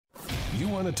You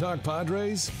want to talk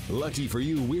Padres? Lucky for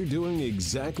you, we're doing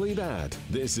exactly that.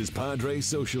 This is Padres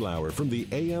Social Hour from the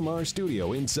AMR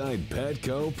studio inside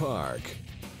Petco Park.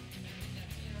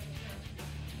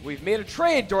 We've made a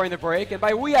trade during the break, and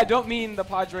by we, I don't mean the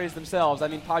Padres themselves. I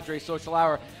mean Padres Social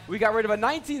Hour. We got rid of a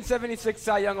 1976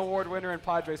 Cy Young Award winner and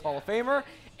Padres Hall of Famer,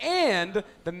 and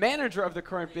the manager of the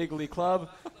current big league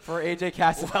club for AJ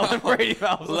Cassavell and Brady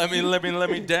Bell. Let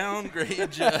me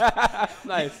downgrade you.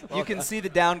 Nice. You can see the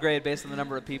downgrade based on the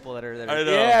number of people that are there. I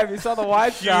know. Yeah, if you saw the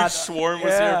wide shot. Huge swarm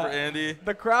was here for Andy.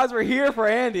 The crowds were here for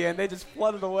Andy, and they just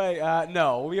flooded away.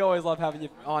 No, we always love having you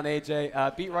on,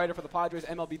 AJ. Beat writer for the Padres,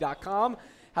 MLB.com.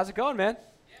 How's it going, man?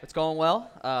 It's going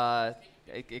well.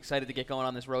 Excited to get going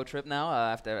on this road trip now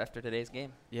after today's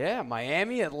game. Yeah,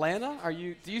 Miami, Atlanta.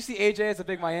 Do you see AJ as a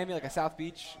big Miami, like a South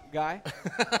Beach guy? I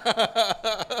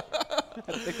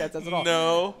think that says it all.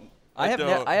 No, I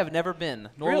have never been.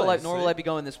 Nor Really? will I be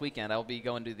going this weekend. I will be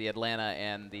going to the Atlanta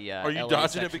and the Are you LA dodging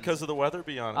sections. it because of the weather?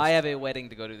 Be honest. I have a wedding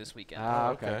to go to this weekend.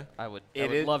 Okay. I would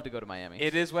It love to go to Miami.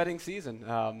 It is wedding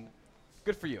season.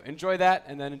 Good for you. Enjoy that,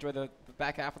 and then enjoy the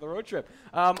back half of the road trip.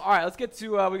 All right, let's get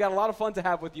to we got a lot of fun to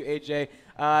have with you, AJ,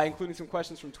 including some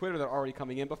questions from Twitter that are already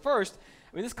coming in. But first,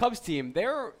 I mean, this Cubs team,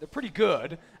 they're pretty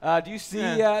good. Do you see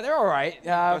they're all right.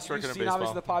 Best You've record in seen,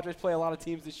 obviously, baseball. the Padres play a lot of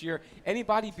teams this year.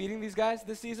 Anybody beating these guys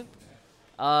this season?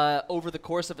 Over the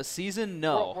course of a season,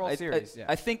 no. World Series, yeah.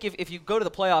 I think if you go to the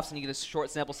playoffs and you get a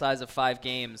short sample size of 5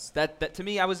 games, that to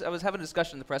me, I was having a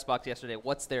discussion in the press box yesterday.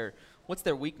 What's their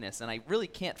weakness? And I really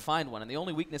can't find one. And the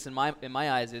only weakness in my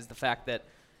eyes is the fact that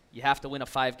you have to win a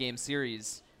 5-game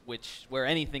series, where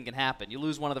anything can happen. You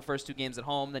lose one of the first 2 games at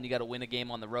home, then you got to win a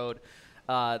game on the road.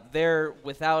 They're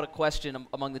without a question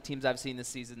among the teams I've seen this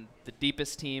season the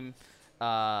deepest team.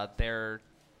 Their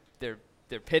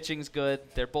pitching's good.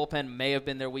 Their bullpen may have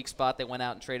been their weak spot. They went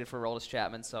out and traded for Aroldis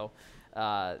Chapman. So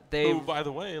Who, by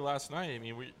the way, last night, I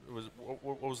mean,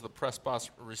 what was the press box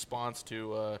response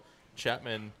to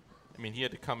Chapman? I mean, he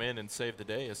had to come in and save the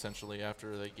day essentially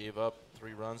after they gave up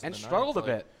 3 runs And in the struggled a 9th.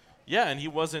 bit. Yeah, and he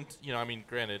wasn't. I mean,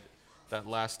 granted, that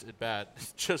last at bat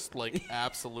just like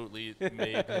absolutely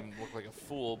made him look like a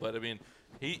fool. But I mean,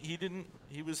 he didn't.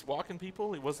 He was walking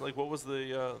people. He was like, what was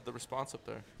the response up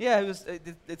there? yeah,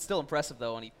 it's still impressive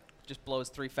though, and he just blows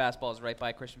 3 fastballs right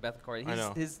by Christian Bethancourt. I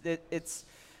know. It's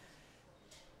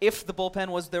if the bullpen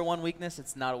was their one weakness,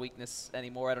 it's not a weakness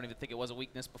anymore. I don't even think it was a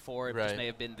weakness before. It just may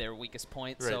have been their weakest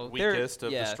point. Right. So Weakest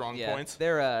of the strong points.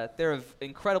 They're an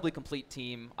incredibly complete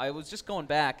team. I was just going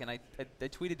back, and I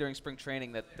tweeted during spring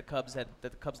training that the Cubs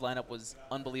lineup was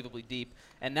unbelievably deep,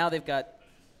 and now they've got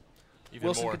Even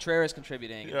Wilson more. Contreras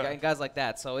contributing and guys like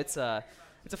that. So it's a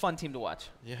fun team to watch.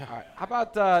 Yeah. All right. How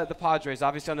about the Padres?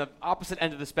 Obviously on the opposite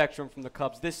end of the spectrum from the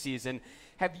Cubs this season.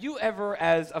 Have you ever,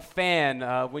 as a fan,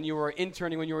 when you were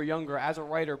interning, when you were younger, as a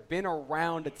writer, been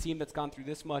around a team that's gone through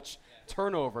this much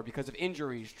turnover because of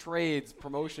injuries, trades,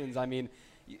 promotions? I mean,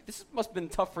 this must have been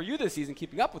tough for you this season,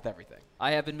 keeping up with everything.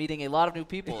 I have been meeting a lot of new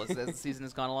people as the season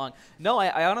has gone along. No,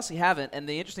 I honestly haven't. And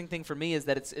the interesting thing for me is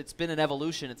that it's been an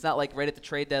evolution. It's not like right at the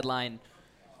trade deadline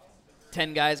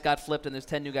 10 guys got flipped and there's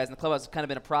 10 new guys in the clubhouse. It's kind of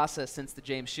been a process since the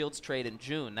James Shields trade in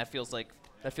June. That feels like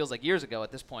years ago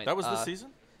at this point. That was this season?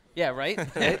 Yeah, right?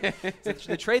 So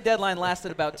the trade deadline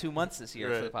lasted about 2 months this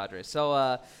year for the Padres.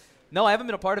 So, no, I haven't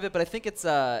been a part of it, but I think it's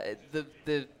a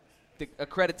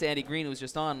credit to Andy Green, who was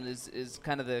just on, is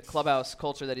kind of the clubhouse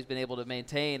culture that he's been able to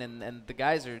maintain, and the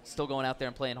guys are still going out there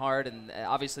and playing hard, and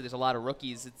obviously there's a lot of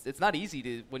rookies. It's not easy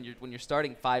to when you're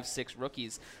starting 5-6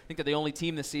 rookies. I think they're the only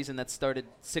team this season that started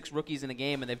 6 rookies in a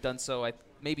game, and they've done so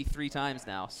maybe 3 times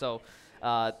now. So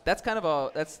that's kind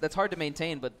of that's hard to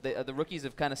maintain, but the rookies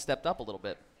have kind of stepped up a little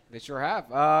bit. They sure have.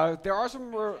 There are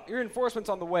some reinforcements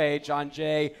on the way. John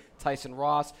Jay, Tyson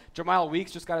Ross. Jamal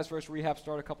Weeks just got his first rehab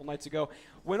start a couple nights ago.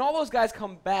 When all those guys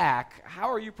come back,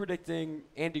 how are you predicting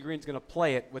Andy Green's going to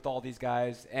play it with all these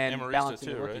guys and Amarista balancing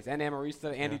too, the rookies? right? And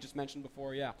Amarista, Andy just mentioned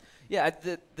before, yeah. Yeah,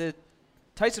 the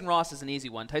Tyson Ross is an easy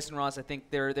one. Tyson Ross, I think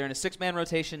they're in a 6-man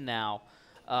rotation now.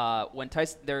 When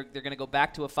Tyson, they're going to go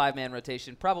back to a 5-man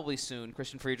rotation probably soon.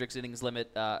 Christian Friedrich's innings limit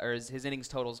or his innings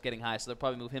total is getting high, so they'll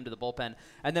probably move him to the bullpen.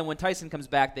 And then when Tyson comes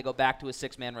back, they go back to a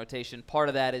 6-man rotation. Part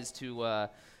of that is to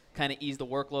kind of ease the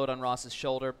workload on Ross's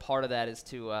shoulder. Part of that is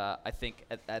to, I think,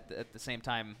 at the same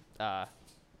time,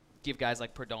 give guys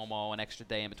like Perdomo an extra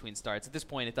day in between starts. At this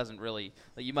point, it doesn't really.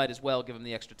 You might as well give him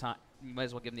the extra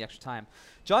time.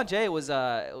 John Jay is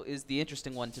the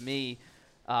interesting one to me.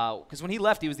 Because when he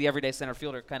left, he was the everyday center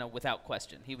fielder, kind of without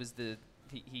question. He was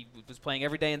playing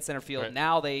every day in center field. Right.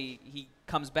 Now he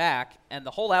comes back, and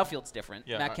the whole outfield's different.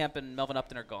 Yeah, Matt Kemp and Melvin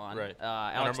Upton are gone. Right. And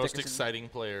Alex our most Dickerson- exciting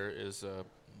player is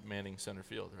manning center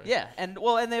field, right? Yeah, and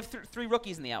they have three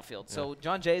rookies in the outfield. Yeah. So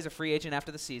John Jay is a free agent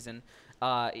after the season.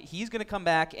 He's going to come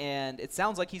back, and it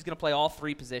sounds like he's going to play all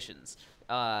three positions,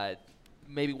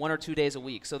 maybe 1 or 2 days a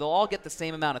week. So they'll all get the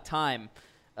same amount of time.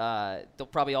 They'll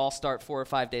probably all start 4 or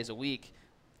 5 days a week,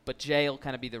 but Jay will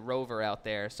kind of be the rover out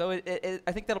there. So I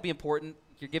think that'll be important.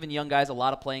 You're giving young guys a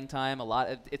lot of playing time.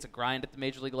 It's a grind at the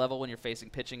major league level when you're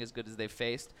facing pitching as good as they've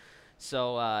faced.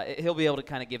 So he'll be able to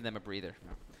kind of give them a breather.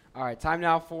 All right, time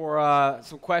now for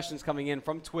some questions coming in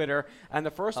from Twitter. And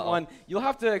the first one, you'll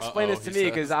have to explain this to me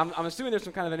because I'm assuming there's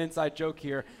some kind of an inside joke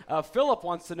here. Philip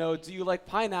wants to know, do you like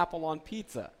pineapple on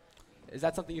pizza? Is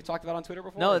that something you've talked about on Twitter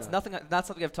before? No, it's not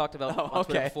something I've talked about on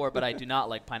Twitter before, but I do not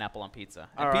like pineapple on pizza.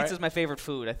 And pizza is my favorite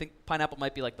food. I think pineapple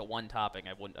might be like the one topping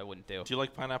I wouldn't do. Do you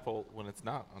like pineapple when it's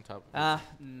not on top of pizza?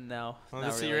 No. Well,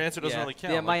 see, your answer doesn't really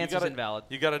count. Yeah, my answer's invalid.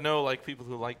 You got to know like people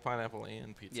who like pineapple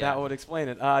and pizza. Yeah. That would explain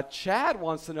it. Chad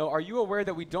wants to know, are you aware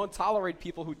that we don't tolerate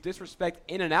people who disrespect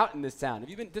In-N-Out in this town? Have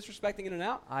you been disrespecting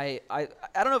In-N-Out? I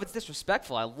don't know if it's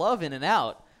disrespectful. I love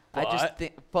In-N-Out. I just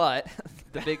think, but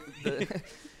the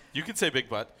you can say big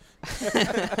butt.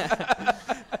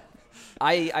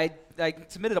 I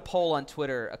submitted a poll on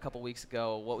Twitter a couple weeks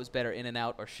ago. What was better,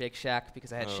 In-N-Out or Shake Shack?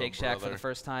 Because I had Shake Shack for the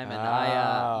first time, and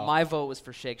my vote was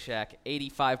for Shake Shack.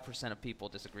 85% of people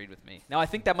disagreed with me. Now I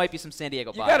think that might be some San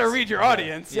Diego bias. You got to read your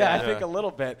audience. Yeah, I think a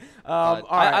little bit. All right.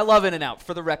 I love In-N-Out.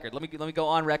 For the record, let me go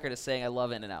on record as saying I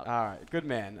love In-N-Out. All right, good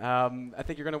man. I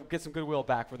think you're going to get some goodwill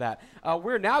back for that.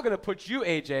 We're now going to put you,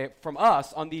 AJ, from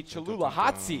us on the Cholula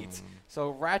hot seat.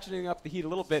 So ratcheting up the heat a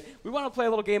little bit, we want to play a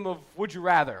little game of Would You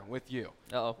Rather with you.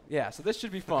 Uh-oh. Yeah, so this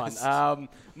should be fun.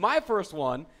 My first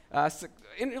one,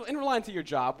 in relation to your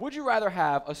job, would you rather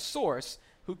have a source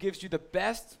who gives you the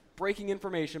best breaking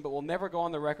information but will never go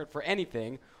on the record for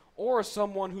anything, or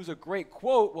someone who's a great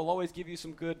quote will always give you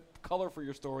some good color for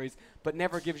your stories but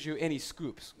never gives you any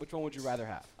scoops? Which one would you rather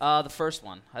have? The first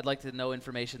one. I'd like to know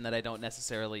information that I don't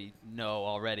necessarily know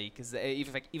already, because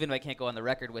even if I can't go on the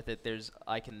record with it,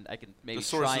 I can maybe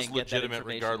try and get that information. The source is legitimate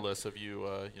regardless of you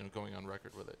going on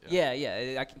record with it.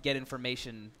 Yeah, I can get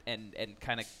information and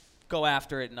kind of go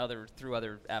after it through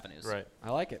other avenues. Right.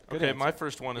 I like it. Good okay, answer. My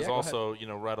first one is also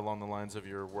right along the lines of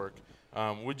your work.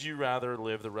 Would you rather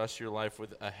live the rest of your life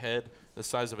with a head the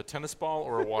size of a tennis ball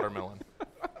or a watermelon?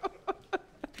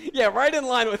 Yeah, right in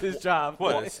line with his job.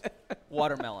 What is?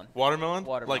 Watermelon. Watermelon?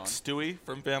 Watermelon. Like Stewie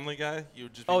from Family Guy? You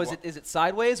would just is it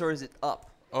sideways or is it up?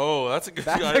 Oh, that's a good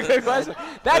question.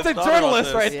 That's a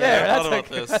journalist right there.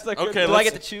 That's a okay, do I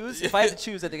get to choose? If I had to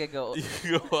choose, I think I'd go.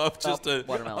 You go up just a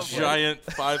giant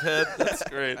 5-head. That's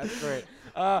great. That's great.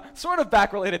 Sort of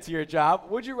back related to your job.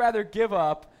 Would you rather give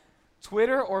up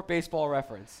Twitter or Baseball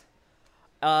Reference?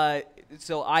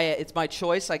 It's my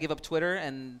choice. I give up Twitter,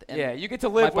 and yeah, you get to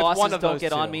live my with one bosses of those don't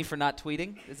get two. on me for not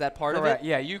tweeting. Is that part Correct. of it?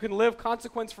 Yeah, you can live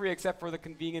consequence-free except for the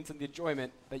convenience and the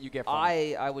enjoyment that you get from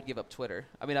it. I would give up Twitter.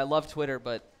 I mean, I love Twitter,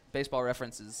 but Baseball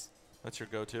Reference is. That's your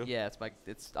go-to. Yeah,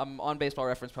 I'm on Baseball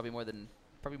Reference probably more than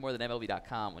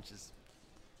MLB.com, which is.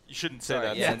 You shouldn't say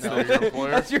that. Yeah, That's your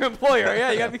employer. That's your employer.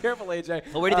 Yeah, you gotta be careful,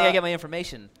 AJ. Well, where do you think I get my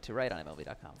information to write on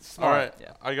MLB.com? All right,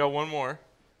 I got one more.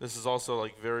 This is also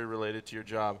very related to your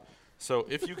job. So,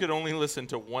 if you could only listen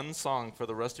to one song for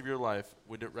the rest of your life,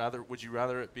 would you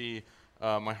rather it be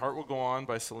 "My Heart Will Go On"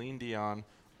 by Celine Dion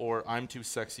or "I'm Too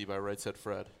Sexy" by Right Said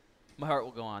Fred? My Heart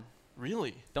Will Go On.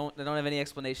 Really? I don't have any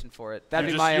explanation for it.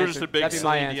 That'd be my answer. You're just a big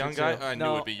Celine Dion guy. Too. I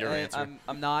knew it'd be your answer.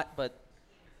 I'm not, but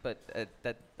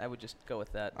that I would just go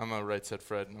with that. I'm a Right Said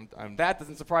Fred. That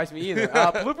doesn't surprise me either.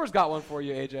 Blooper's got one for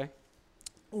you, AJ.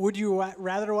 Would you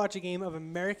rather watch a game of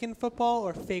American football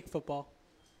or fake football?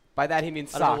 By that he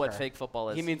means soccer. I don't know what fake football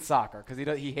is. He means soccer because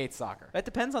he hates soccer. That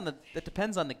depends on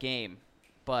the game,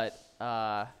 but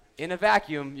in a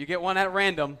vacuum, you get one at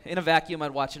random. In a vacuum,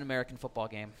 I'd watch an American football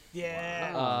game.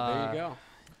 Yeah. There you go.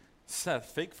 Seth,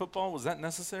 fake football, was that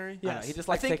necessary? Yes. He just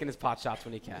likes taking his pot shots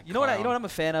when he can. You know what I'm a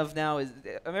fan of now is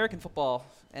American football,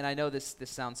 and I know this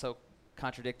sounds so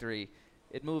contradictory.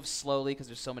 It moves slowly because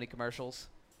there's so many commercials.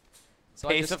 So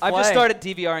I've just started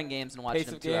DVRing games and watching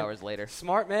them 2 hours later.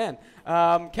 Smart man.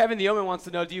 Kevin the Omen wants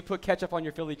to know, do you put ketchup on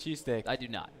your Philly cheesesteak? I do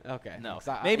not. Okay. No.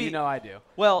 Maybe I do.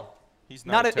 Well, he's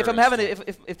not if I'm having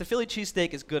if the Philly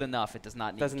cheesesteak is good enough, it does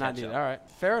not need ketchup. Does not need it. All right.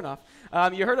 Fair enough.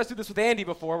 You heard us do this with Andy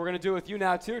before. We're going to do it with you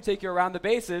now, too. Take you around the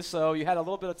bases, so you had a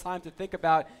little bit of time to think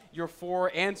about your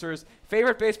 4 answers.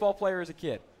 Favorite baseball player as a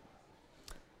kid?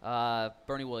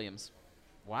 Bernie Williams.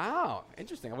 Wow.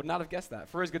 Interesting. I would not have guessed that.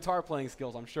 For his guitar playing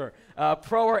skills, I'm sure.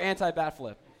 Pro or anti-bat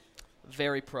flip?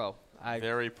 Very pro.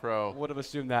 Very pro. Would have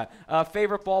assumed that.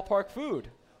 Favorite ballpark food?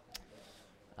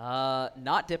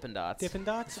 Not Dippin' Dots. Dippin'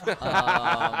 Dots?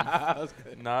 That was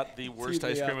good. Not the worst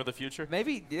ice cream of the future.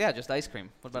 Maybe, yeah, just ice cream.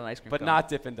 What about an ice cream But cone? not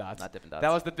Dippin' Dots. Not Dippin' Dots.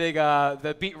 That was the big,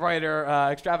 the beat writer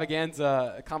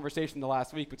extravaganza conversation the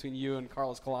last week between you and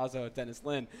Carlos Collazo and Dennis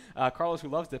Lynn. Carlos, who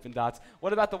loves Dippin' Dots.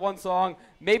 What about the one song,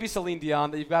 maybe Celine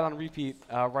Dion, that you've got on repeat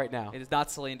right now? It is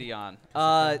not Celine Dion.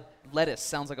 Lettuce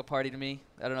sounds like a party to me.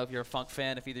 I don't know if you're a funk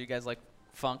fan, if either of you guys like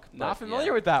funk. Not but familiar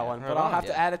yeah. with that one, Right but I'll on. have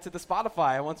to add it to the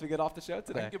Spotify once we get off the show I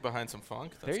today. can get behind some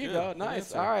funk. That's There you good. go. Good Nice.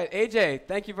 answer. All right. AJ,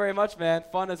 thank you very much, man.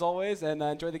 Fun as always, and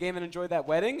enjoy the game and enjoy that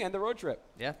wedding and the road trip.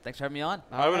 Yeah, thanks for having me on.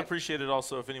 I would right. appreciate it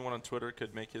also if anyone on Twitter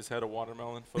could make his head a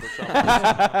watermelon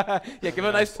Photoshop. Yeah, give it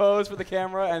a nice pose for the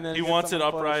camera, and then He get wants it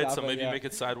someone to upright, Photoshop so maybe yeah. make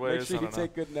it sideways. Make sure I you don't know.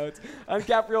 take good notes.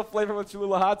 Uncap real flavor with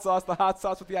Cholula hot sauce, the hot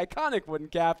sauce with the iconic wooden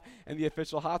cap, and the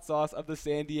official hot sauce of the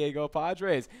San Diego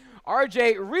Padres.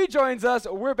 RJ rejoins us.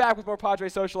 We're back with more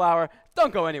Padres Social Hour.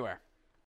 Don't go anywhere.